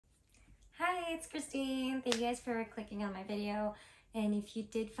it's Christine. Thank you guys for clicking on my video. And if you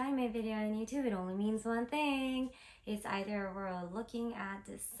did find my video on YouTube, it only means one thing. It's either we're looking at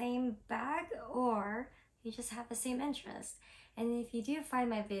the same bag or you just have the same interest. And if you do find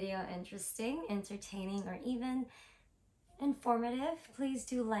my video interesting, entertaining, or even informative, please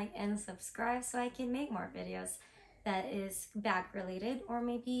do like and subscribe so I can make more videos that is bag related or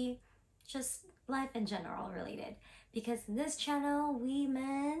maybe just life in general related. Because in this channel,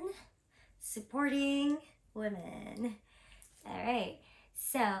 women supporting women. All right,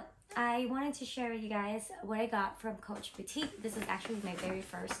 so I wanted to share with you guys what I got from Coach Boutique. This is actually my very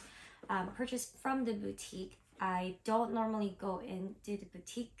first purchase from the boutique. I don't normally go into the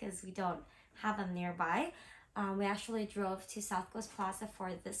boutique because we don't have them nearby. We actually drove to South Coast Plaza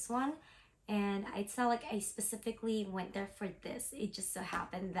for this one, and it's not like I specifically went there for this. It just so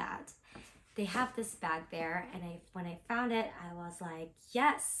happened that they have this bag there, and when I found it, I was like,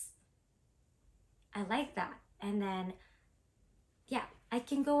 yes, I like that. And then, yeah, I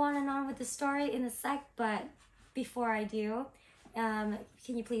can go on and on with the story in a sec, but before I do, can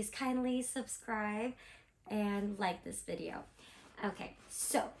you please kindly subscribe and like this video? Okay,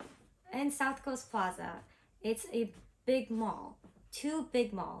 so in South Coast Plaza, it's a big mall, two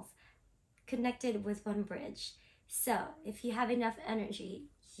big malls connected with one bridge. So if you have enough energy,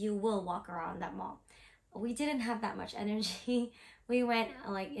 you will walk around that mall. We didn't have that much energy. We went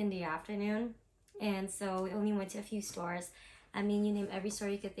like in the afternoon, and so we only went to a few stores. I mean, you name every store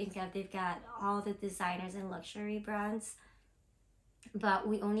you could think of. They've got all the designers and luxury brands, but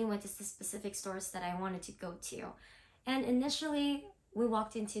we only went to the specific stores that I wanted to go to. And initially, we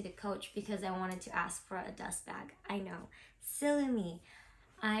walked into the Coach because I wanted to ask for a dust bag. I know, silly me.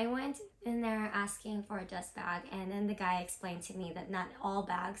 I went in there asking for a dust bag, and then the guy explained to me that not all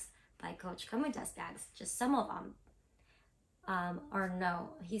bags by Coach come with dust bags, just some of them. Or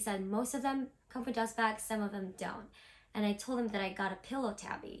no, he said most of them come with dust bags, some of them don't. And I told him that I got a pillow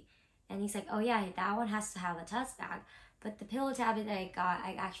tabby, and he's like, oh yeah, that one has to have a dust bag. But the pillow tabby that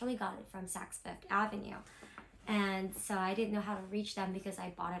I actually got it from Saks Fifth Avenue. And so I didn't know how to reach them because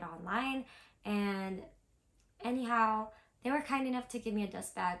I bought it online. And anyhow, they were kind enough to give me a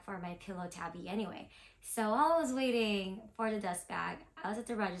dust bag for my pillow tabby anyway. So while I was waiting for the dust bag, I was at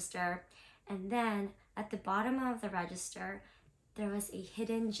the register, and then at the bottom of the register, there was a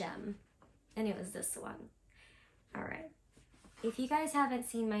hidden gem, and it was this one. All right. If you guys haven't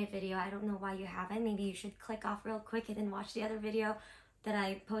seen my video, I don't know why you haven't. Maybe you should click off real quick and then watch the other video that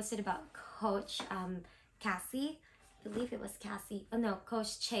I posted about Coach Cassie. I believe it was Cassie. Oh no,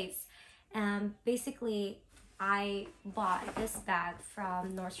 Coach Chase. Basically, I bought this bag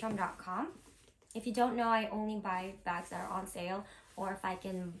from Nordstrom.com. If you don't know, I only buy bags that are on sale, or if I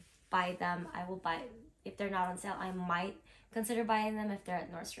can buy them, I will buy. If they're not on sale, I might consider buying them if they're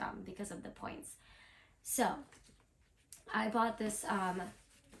at Nordstrom because of the points. So I bought this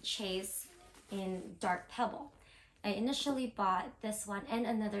Chase in Dark Pebble. I initially bought this one and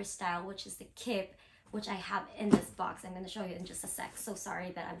another style, which is the Kip, which I have in this box. I'm going to show you in just a sec. So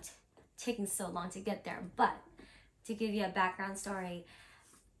sorry that I'm taking so long to get there, but to give you a background story,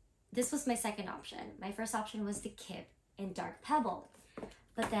 this was my second option. My first option was the Kip in Dark Pebble,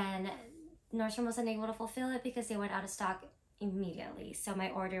 but then Nordstrom wasn't able to fulfill it because they went out of stock immediately. So my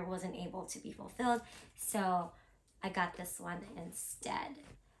order wasn't able to be fulfilled. So I got this one instead.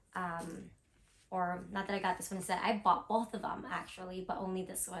 Or not that I got this one instead, I bought both of them actually, but only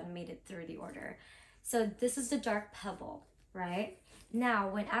this one made it through the order. So this is the Dark Pebble, right? Now,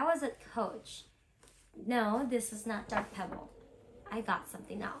 when I was at Coach, no, this is not Dark Pebble. I got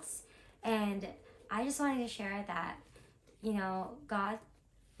something else. And I just wanted to share that, you know, God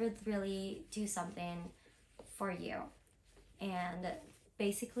would really do something for you. And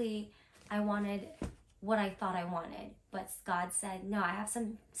basically, I wanted what I thought I wanted, but God said, no, I have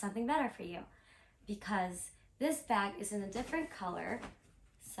something better for you, because this bag is in a different color.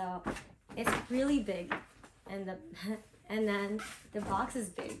 So it's really big, and then the box is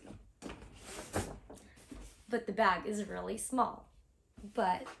big, but the bag is really small.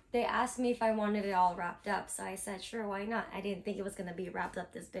 But they asked me if I wanted it all wrapped up, so I said, sure, why not? I didn't think it was gonna be wrapped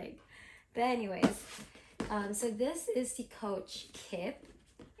up this big. But anyways, so this is the Coach Kip,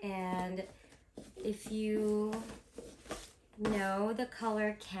 and if you know the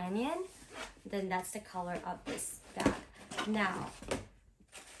color Canyon, then that's the color of this bag. Now,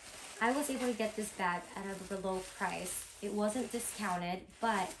 I was able to get this bag at a low price. It wasn't discounted,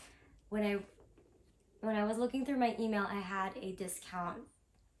 but when I was looking through my email, I had a discount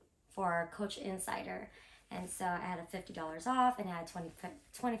for Coach Insider. And so I had a $50 off, and I had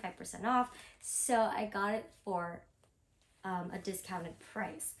 25% off. So I got it for a discounted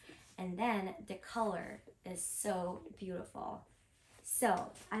price. And then the color is so beautiful.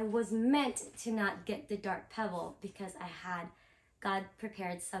 So I was meant to not get the dark pebble because God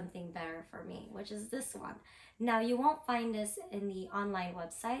prepared something better for me, which is this one. Now you won't find this in the online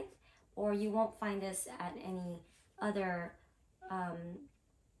website, or you won't find this at any other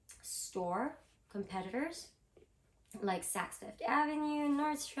store competitors like Saks Fifth Avenue,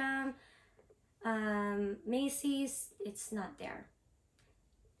 Nordstrom, Macy's. It's not there.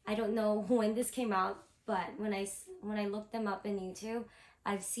 I don't know when this came out, but when I looked them up in YouTube,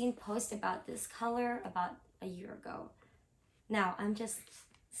 I've seen posts about this color about a year ago. Now I'm just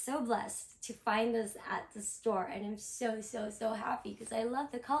so blessed to find this at the store, and I'm so happy because I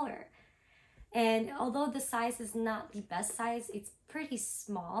love the color. And although the size is not the best size, it's pretty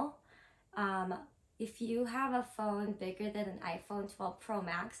small. If you have a phone bigger than an iPhone 12 Pro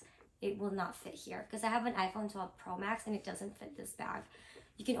Max, it will not fit here, because I have an iPhone 12 Pro Max and it doesn't fit this bag.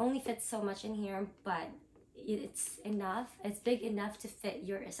 You can only fit so much in here, but it's enough. It's big enough to fit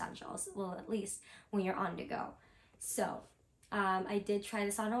your essentials, well, at least when you're on the go. So I did try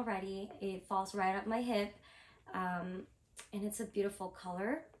this on already. It falls right up my hip, and it's a beautiful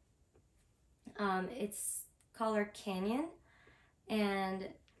color. It's color Canyon, and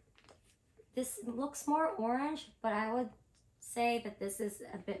this looks more orange, but I would say that this is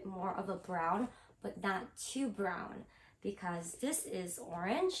a bit more of a brown, but not too brown, because this is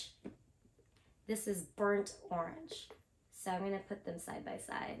orange, this is burnt orange. So I'm going to put them side by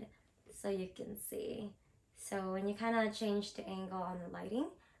side so you can see. So when you kind of change the angle on the lighting,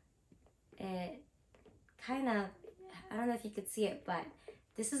 it kind of, I don't know if you could see it, but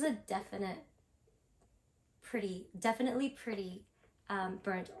this is a definitely pretty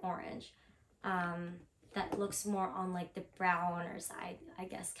burnt orange. That looks more on like the browner side, I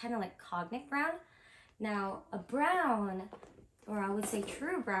guess, kind of like cognac brown. Now a brown, or I would say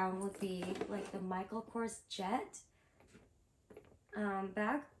true brown, would be like the Michael Kors Jet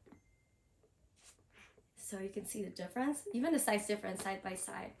bag. So you can see the difference, even the size difference side by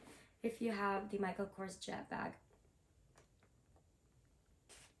side if you have the Michael Kors Jet bag.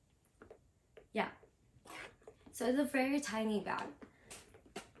 Yeah, so it's a very tiny bag.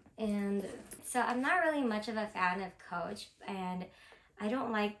 And so I'm not really much of a fan of Coach, and I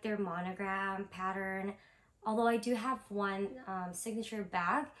don't like their monogram pattern, although I do have one signature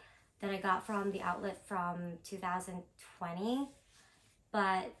bag that I got from the outlet from 2020,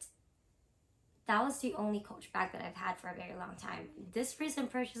 but that was the only Coach bag that I've had for a very long time. This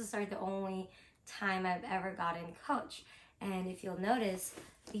recent purchases are the only time I've ever gotten Coach, and if you'll notice,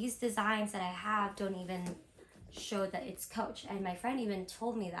 these designs that I have don't even show that it's Coach. And my friend even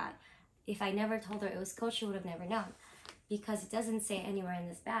told me that if I never told her it was Coach, she would have never known, because it doesn't say anywhere in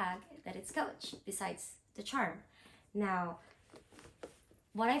this bag that it's Coach besides the charm. Now,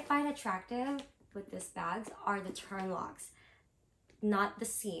 what I find attractive with this bags are the turn locks, not the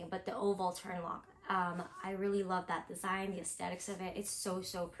seam, but the oval turn lock. I really love that design, the aesthetics of it. It's so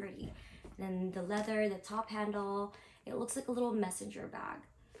pretty. And then the leather, the top handle, it looks like a little messenger bag.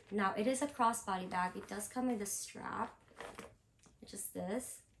 Now, it is a crossbody bag. It does come with a strap, which is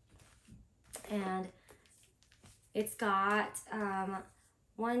this. And it's got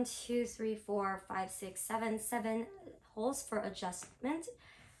 1, 2, 3, 4, 5, 6, 7 holes for adjustment.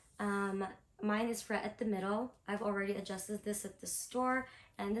 Mine is right at the middle. I've already adjusted this at the store,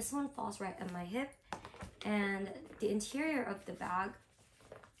 and this one falls right at my hip. And the interior of the bag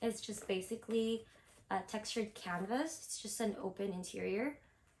is just basically a textured canvas. It's just an open interior.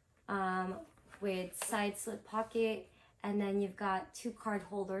 With side slip pocket, and then you've got 2 card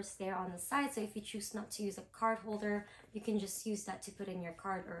holders there on the side, so if you choose not to use a card holder, you can just use that to put in your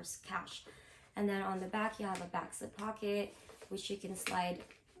card or cash. And then on the back you have a back slip pocket, which you can slide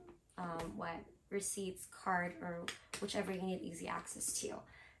receipts, card, or whichever you need easy access to.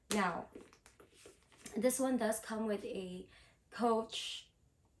 Now this one does come with a Coach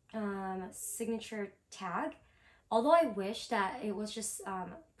signature tag, although I wish that it was just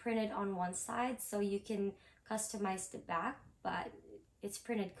printed on one side so you can customize the back, but it's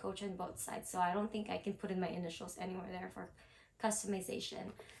printed Coach on both sides, so I don't think I can put in my initials anywhere there for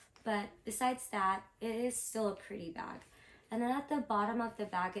customization. But besides that, it is still a pretty bag. And then at the bottom of the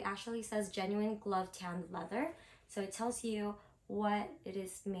bag, it actually says genuine glove tanned leather, so it tells you what it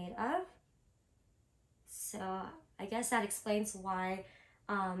is made of. So I guess that explains why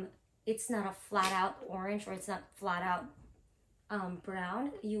it's not a flat out orange, or it's not flat out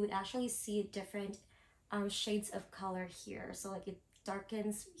brown. You would actually see different shades of color here. So like it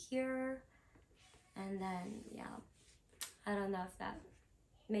darkens here, and then yeah, I don't know if that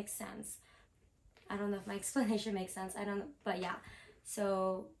makes sense. I don't know if my explanation makes sense. I don't know, but yeah.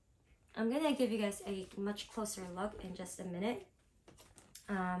 So I'm gonna give you guys a much closer look in just a minute.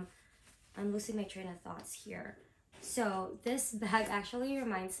 I'm losing my train of thoughts here. So this bag actually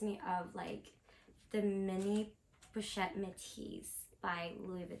reminds me of like the mini pochette métis by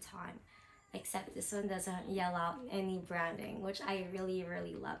Louis Vuitton, except this one doesn't yell out any branding, which I really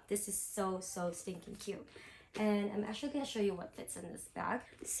love. This is so stinking cute. And I'm actually going to show you what fits in this bag.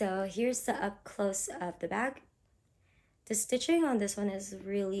 So here's the up close of the bag. The stitching on this one is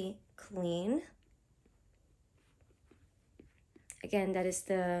really clean. Again, that is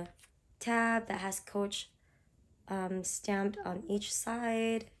the tab that has Coach stamped on each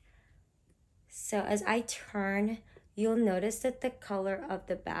side. So as I turn, you'll notice that the color of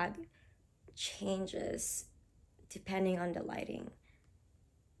the bag changes depending on the lighting.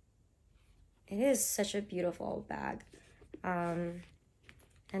 It is such a beautiful bag. And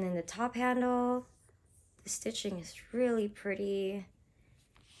then the top handle, the stitching is really pretty.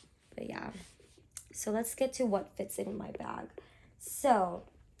 But yeah, so let's get to what fits in my bag. So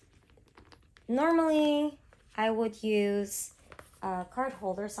normally I would use a card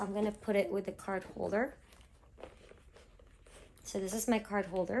holder, so I'm gonna put it with the card holder. So this is my card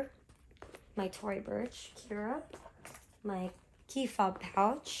holder, my Tory Burch Kira, my key fob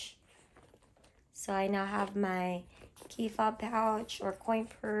pouch. So I now have my key fob pouch or coin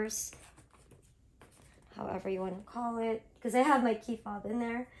purse, however you want to call it, because I have my key fob in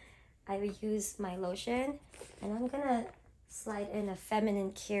there. I will use my lotion, and I'm gonna slide in a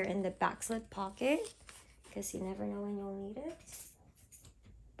feminine care in the back slip pocket, because you never know when you'll need it.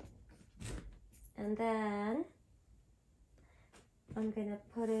 And then I'm gonna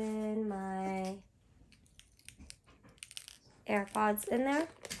put in my AirPods in there.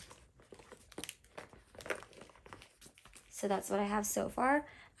 So that's what I have so far.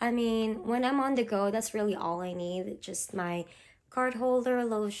 I mean, when I'm on the go, that's really all I need. Just my card holder,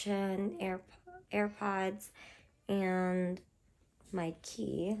 lotion, AirPods, and my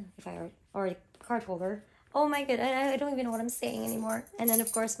key, or card holder. Oh my god, I don't even know what I'm saying anymore. And then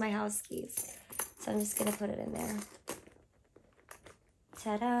of course my house keys. So I'm just gonna put it in there.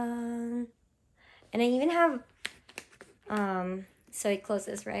 Ta-da! And I even have, so it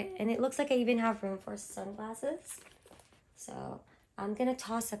closes, right? And it looks like I even have room for sunglasses. So I'm gonna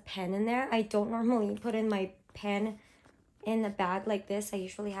toss a pen in there. I don't normally put in my pen in a bag like this. I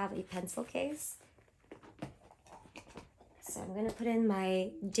usually have a pencil case. So I'm gonna put in my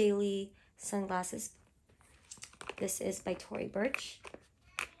daily sunglasses. This is by Tory Burch.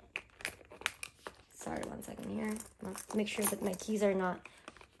 Sorry, one second here. Let's make sure that my keys are not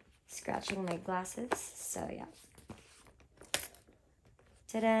scratching my glasses. So yeah.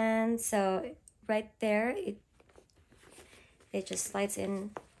 Ta-da! So right there, it just slides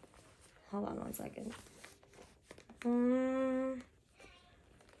in. Hold on one second.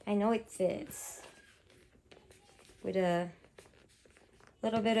 I know it fits. With a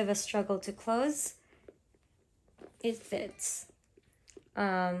little bit of a struggle to close, it fits.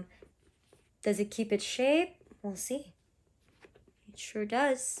 Does it keep its shape? We'll see. It sure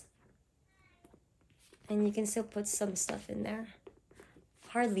does. And you can still put some stuff in there.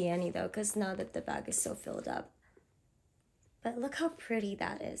 Hardly any though, because now that the bag is so filled up. But look how pretty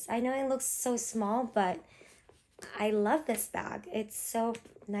that is. I know it looks so small, but I love this bag. It's so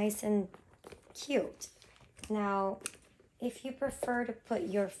nice and cute. Now, if you prefer to put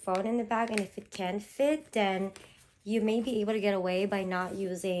your phone in the bag and if it can fit, then you may be able to get away by not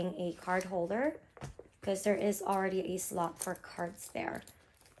using a card holder, because there is already a slot for cards there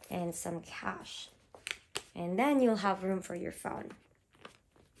and some cash. And then you'll have room for your phone.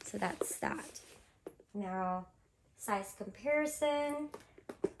 So that's that. Now, size comparison.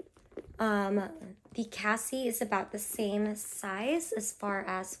 The Cassie is about the same size as far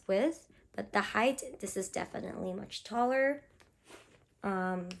as width, but the height, this is definitely much taller.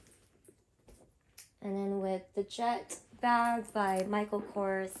 And then with the Jet bag by Michael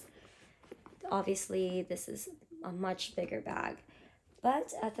Kors, obviously this is a much bigger bag.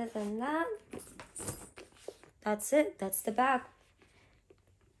 But other than that, that's it. That's the bag.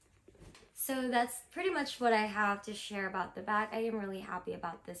 So that's pretty much what I have to share about the bag. I am really happy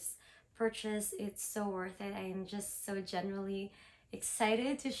about this purchase. It's so worth it. I am just so genuinely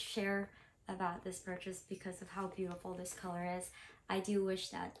excited to share about this purchase because of how beautiful this color is. I do wish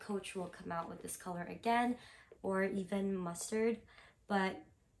that Coach will come out with this color again, or even mustard, but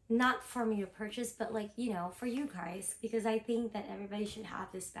not for me to purchase, but like, you know, for you guys, because I think that everybody should have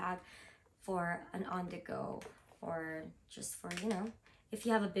this bag for an on-the-go, or just for, you know, if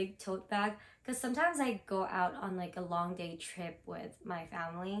you have a big tote bag. Because sometimes I go out on like a long day trip with my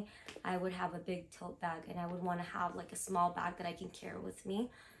family, I would have a big tote bag and I would want to have like a small bag that I can carry with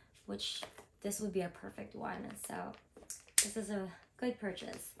me which this would be a perfect one. So this is a good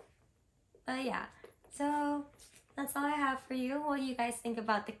purchase. But yeah, so that's all I have for you. What do you guys think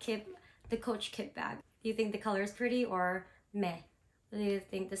about the Coach Kip bag? Do you think the color is pretty or meh? Do you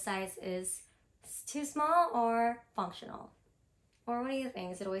think the size is too small or functional? Or what do you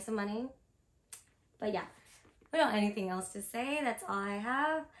think? Is it a waste of money? But yeah, we don't have anything else to say. That's all I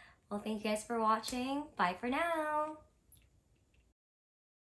have. Well, thank you guys for watching. Bye for now.